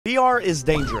VR is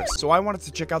dangerous, so I wanted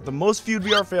to check out the most viewed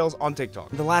VR fails on TikTok.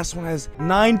 The last one has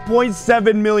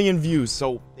 9.7 million views,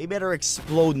 so they better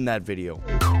explode in that video.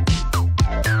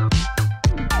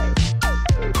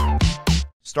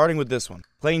 Starting with this one.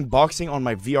 Playing boxing on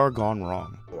my VR gone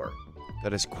wrong.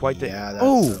 That is quite the... Yeah,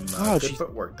 that's God, good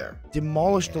footwork there.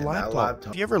 Demolished the laptop.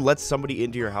 If you ever let somebody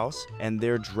into your house and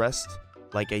they're dressed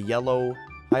like a yellow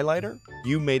highlighter,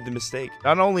 you made the mistake.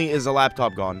 Not only is the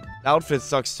laptop gone, the outfit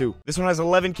sucks too. This one has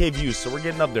 11k views, so we're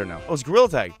getting up there now. Oh, it's Gorilla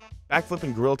Tag. Backflip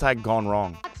and Gorilla Tag gone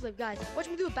wrong. Backflip, guys. Watch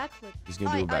me do a backflip. He's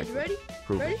gonna do a backflip. You ready?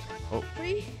 Prove Ready? it. Oh,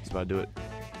 3, he's about to do it.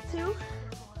 2,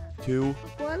 2,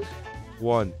 1,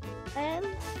 1. and...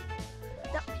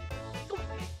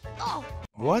 Oh!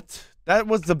 What? That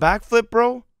was the backflip,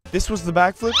 bro? This was the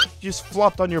backflip? You just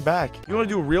flopped on your back. You want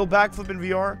to do a real backflip in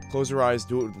VR? Close your eyes,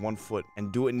 do it with 1 foot,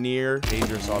 and do it near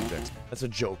dangerous objects. That's a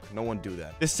joke. No one do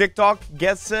that. This TikTok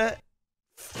gets it.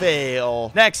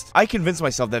 Fail. Next, I convinced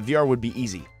myself that VR would be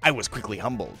easy. I was quickly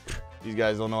humbled. These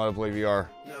guys don't know how to play VR.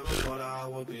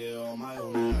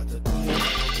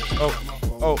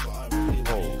 Oh,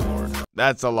 Lord.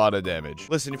 That's a lot of damage.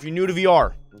 Listen, if you're new to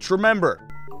VR, just remember,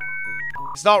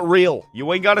 it's not real.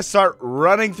 You ain't gotta start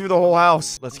running through the whole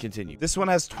house. Let's continue. This one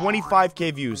has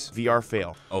 25k views. VR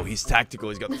fail. Oh, he's tactical.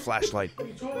 He's got the flashlight.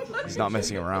 He's not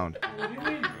messing around. Oh,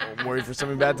 I'm worried for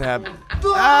something bad to happen.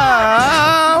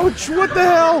 Ouch! What the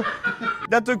hell?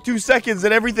 That took 2 seconds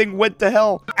and everything went to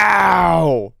hell.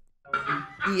 Ow!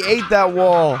 He ate that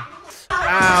wall.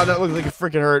 Ow, that looked like it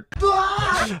freaking hurt.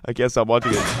 I guess I'm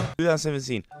watching it.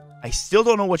 2017. I still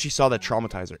don't know what she saw that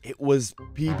traumatized her. It was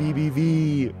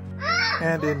PBBV.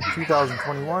 And in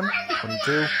 2021,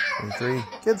 22, 23,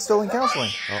 kids still in counseling.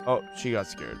 Oh, she got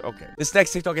scared. Okay. This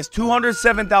next TikTok has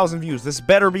 207,000 views. This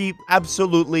better be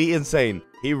absolutely insane.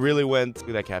 He really went. Look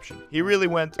at that caption. He really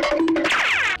went.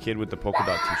 Kid with the polka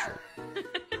dot t-shirt.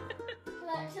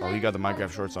 Oh, he got the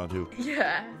Minecraft shorts on too.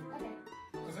 Yeah.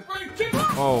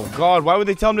 Oh, God. Why would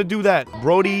they tell him to do that?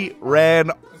 Brody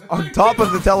ran on top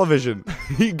of the television.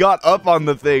 He got up on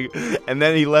the thing, and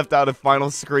then he left out a final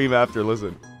scream after.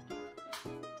 Listen.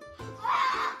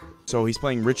 So he's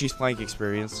playing Richie's Plank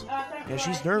Experience. Yeah,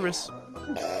 she's nervous.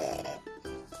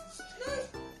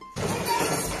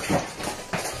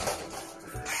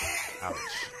 Ouch.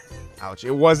 Ouch.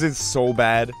 It wasn't so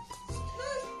bad.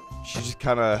 She just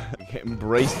kind of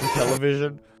embraced the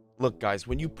television. Look, guys,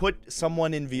 when you put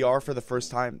someone in VR for the first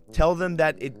time, tell them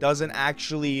that it doesn't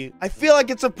actually... I feel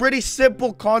like it's a pretty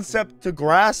simple concept to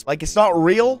grasp. Like, it's not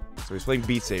real. So he's playing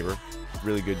Beat Saber.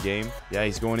 Really good game. Yeah,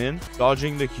 he's going in.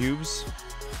 Dodging the cubes.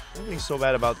 Nothing so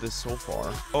bad about this so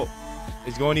far. Oh,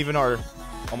 he's going even harder.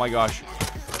 Oh, my gosh.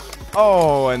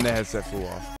 Oh, and the headset flew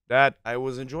off. That, I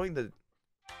was enjoying the...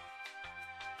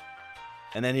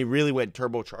 And then he really went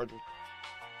turbocharger.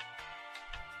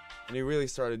 And he really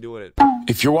started doing it.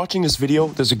 If you're watching this video,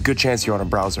 there's a good chance you're on a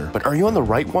browser. But are you on the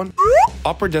right one?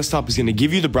 Opera Desktop is going to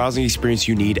give you the browsing experience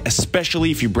you need,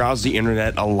 especially if you browse the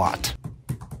internet a lot.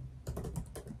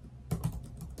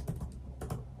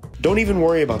 Don't even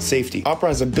worry about safety. Opera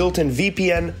has a built-in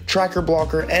VPN, tracker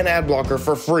blocker, and ad blocker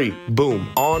for free. Boom.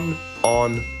 On.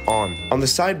 On the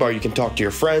sidebar, you can talk to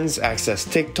your friends, access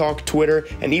TikTok, Twitter,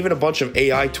 and even a bunch of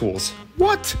AI tools.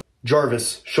 What?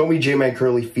 Jarvis, show me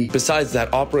jmancurly feet. Besides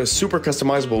that, Opera is super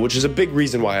customizable, which is a big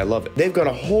reason why I love it. They've got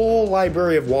a whole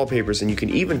library of wallpapers, and you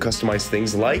can even customize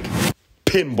things like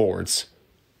pinboards.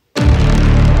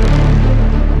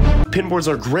 Pinboards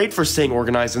are great for staying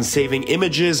organized and saving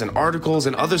images and articles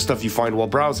and other stuff you find while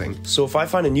browsing. So if I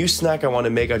find a new snack I want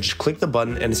to make, I just click the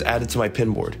button and it's added to my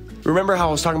pinboard. Remember how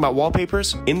I was talking about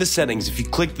wallpapers? In the settings, if you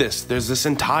click this, there's this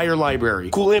entire library.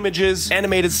 Cool images,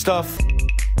 animated stuff.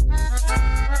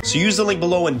 So use the link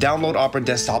below and download Opera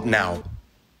Desktop now.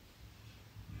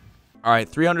 All right,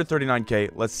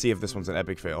 339k. Let's see if this one's an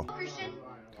epic fail.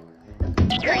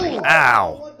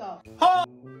 Ow!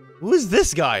 Who is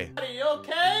this guy? Are you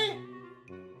okay?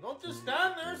 Don't just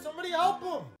stand there. Somebody help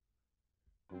him.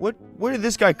 Where did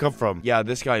this guy come from? Yeah,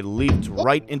 this guy leaped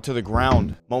right into the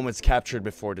ground. Moments captured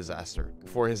before disaster.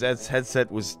 Before his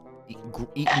headset was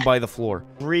eaten by the floor.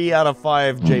 3 out of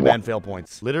 5 J-Man fail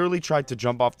points. Literally tried to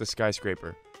jump off the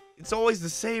skyscraper. It's always the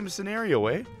same scenario,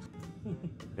 eh?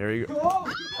 There you go.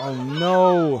 Oh,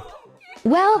 no.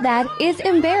 Well, that is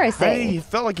embarrassing. Hey, he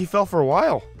felt like he fell for a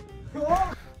while.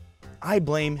 I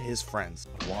blame his friends.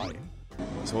 Why?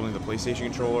 He's holding the PlayStation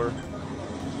controller.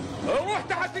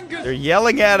 They're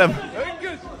yelling at him.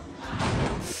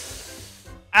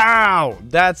 Ow!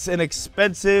 That's an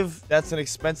expensive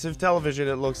television,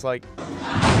 it looks like.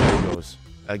 There he goes.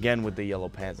 Again with the yellow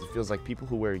pants. It feels like people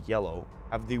who wear yellow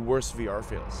have the worst VR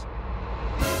fails.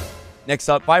 Next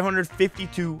up,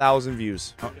 552,000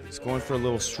 views. Oh, he's going for a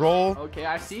little stroll. Okay,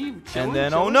 I see you. And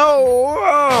then, oh no!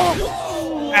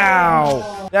 Oh!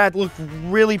 Ow! That looked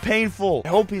really painful. I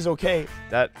hope he's okay.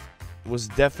 That was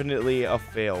definitely a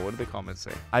fail. What did the comments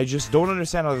say? I just don't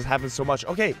understand how this happens so much.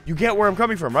 Okay, you get where I'm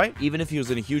coming from, right? Even if he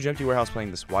was in a huge empty warehouse playing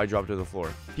this, why drop to the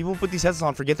floor? People put these headsets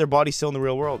on, forget their body's still in the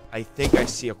real world. I think I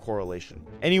see a correlation.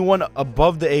 Anyone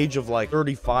above the age of like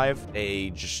 35, they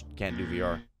just can't do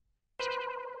VR.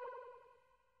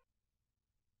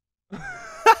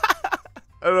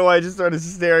 I don't know why I just started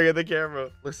staring at the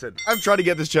camera. Listen, I'm trying to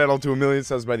get this channel to 1 million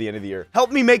subs by the end of the year.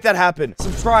 Help me make that happen.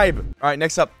 Subscribe. All right,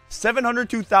 next up,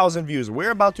 702,000 views. We're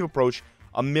about to approach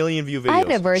 1 million view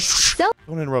videos.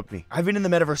 Don't interrupt me. I've been in the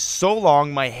metaverse so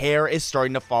long, my hair is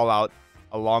starting to fall out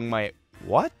along my...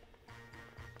 What?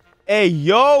 Hey,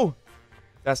 yo!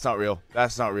 That's not real.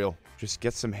 That's not real. Just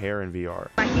get some hair in VR.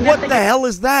 What the hell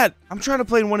is that? I'm trying to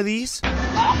play in one of these.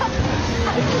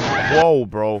 Whoa,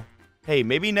 bro. Hey,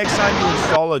 maybe next time you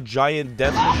install a giant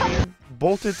death machine,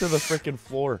 bolt it to the freaking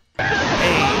floor.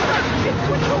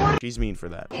 Hey. She's mean for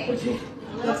that.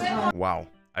 Wow.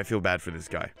 I feel bad for this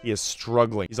guy. He is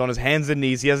struggling. He's on his hands and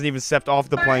knees. He hasn't even stepped off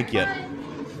the plank yet.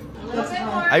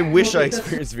 I wish I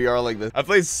experienced VR like this. I've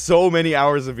played so many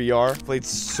hours of VR, played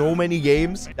so many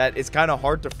games that it's kind of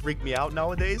hard to freak me out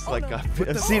nowadays. Like,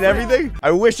 I've seen everything.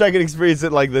 I wish I could experience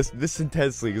it like this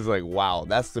intensely. It's like, wow,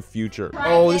 that's the future.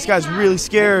 Oh, this guy's really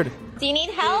scared. Do you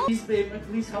need help? Please, babe,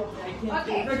 please help. I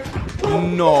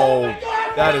can't No,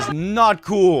 that is not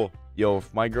cool. Yo,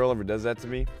 if my girl ever does that to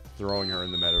me, throwing her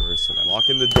in the metaverse and I'm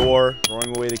locking the door,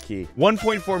 throwing away the key.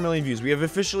 1.4 million views. We have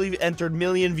officially entered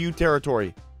million view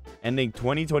territory. Ending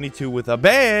 2022 with a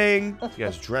bang. You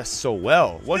guys dressed so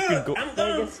well. What could go?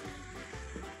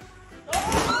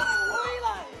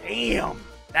 Damn,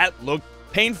 that looked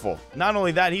painful. Not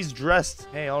only that, he's dressed.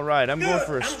 Hey, all right, I'm going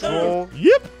for a stroll.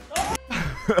 Yep.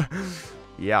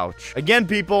 Youch. Again,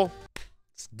 people,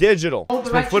 it's digital. Let's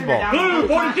play football.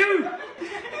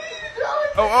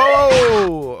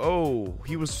 Oh,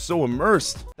 he was so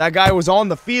immersed. That guy was on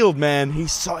the field, man. He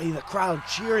saw the crowd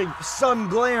cheering, the sun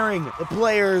glaring, the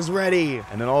players ready.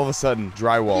 And then all of a sudden,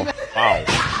 drywall.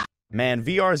 Wow. Man,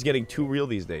 VR is getting too real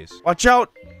these days. Watch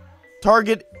out.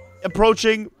 Target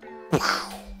approaching.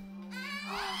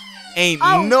 Ain't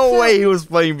no way he was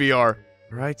playing VR.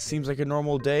 All right, seems like a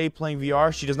normal day playing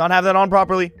VR. She does not have that on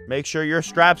properly. Make sure your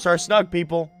straps are snug,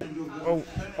 people. Oh,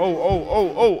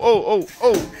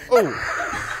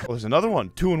 there's another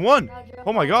one. 2 in 1.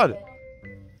 Oh my god.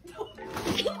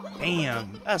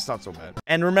 Damn, that's not so bad.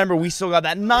 And remember, we still got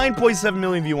that 9.7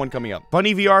 million view one coming up.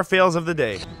 Funny VR fails of the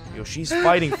day. Yo, she's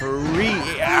fighting for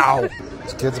Ow.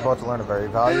 This kid's about to learn a very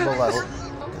valuable lesson.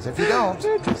 Because if you don't...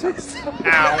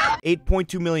 Ow.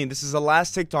 8.2 million. This is the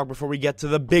last TikTok before we get to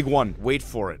the big one. Wait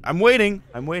for it. I'm waiting.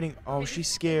 Oh, she's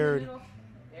scared.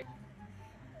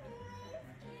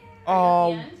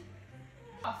 Oh.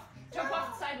 Jump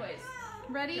off sideways.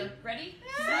 Ready? Ready?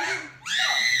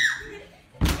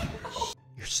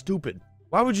 You're stupid.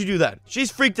 Why would you do that?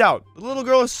 She's freaked out. The little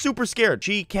girl is super scared.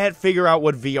 She can't figure out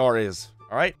what VR is.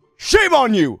 All right? Shame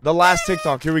on you! The last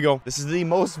TikTok. Here we go. This is the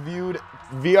most viewed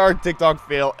VR TikTok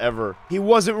fail ever. He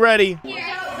wasn't ready.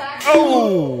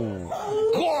 Oh!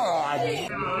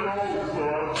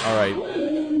 All right.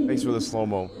 Thanks for the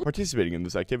slow-mo. Participating in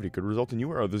this activity could result in you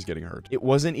or others getting hurt. It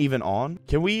wasn't even on.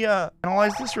 Can we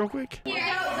analyze this real quick?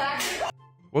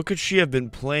 What could she have been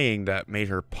playing that made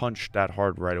her punch that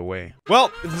hard right away?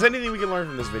 Well, if there's anything we can learn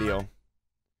from this video,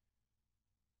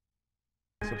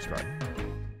 subscribe.